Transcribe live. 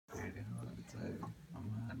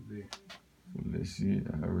that shit.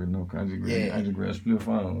 I already know. I just grabbed split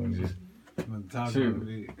phone and just. I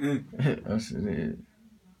said that.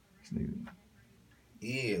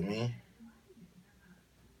 Yeah, man.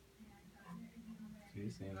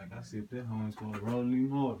 It seemed like I sipped that home for rolling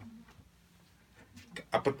more.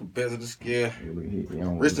 I put the bezel to scale.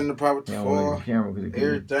 Wrist in the pocket to fall.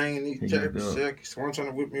 Everything needs to check. Kswan trying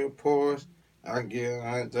to whip me a pause. I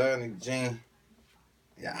ain't done in the gym.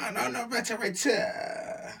 Y'all know no better right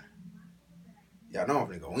there. Y'all know I'm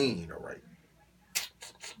finna go in though, right?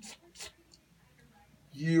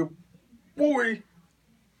 Yeah, boy.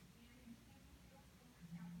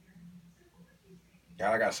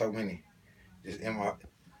 Y'all, I got so many. Just in my...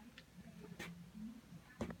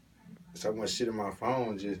 So much shit in my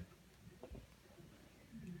phone, just...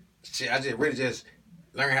 Shit, I just really just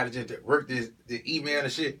learned how to just work the email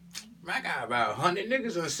and shit. Man, I got about 100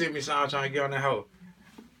 niggas done sent me something trying to get on that hoe.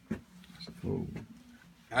 Cool.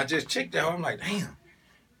 I just checked that hoe. I'm like, damn.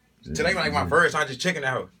 Today like my first time just checking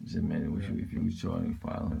that hoe. Just man, if you was trying to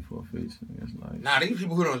file him for a face, it's like. Nah, these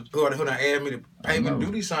people who done asked me to pay me to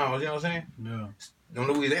do these songs, you know what I'm saying? Yeah. Don't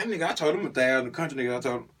Louisiana nigga, I told him 1,000. The country nigga, I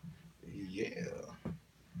told him, yeah.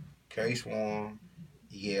 Kswan,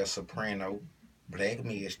 yeah, soprano, black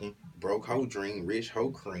Michigan, broke hoe dream, rich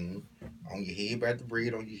hoe cream. On your head about the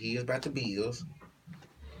bread, on your heels about the bills.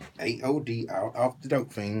 AOD out off the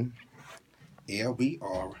dope fiend.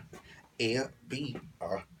 LBR.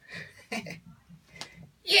 LBR.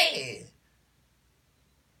 Yeah.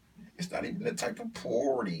 It's not even the type of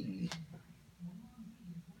party.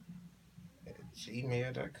 At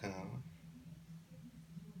gmail.com.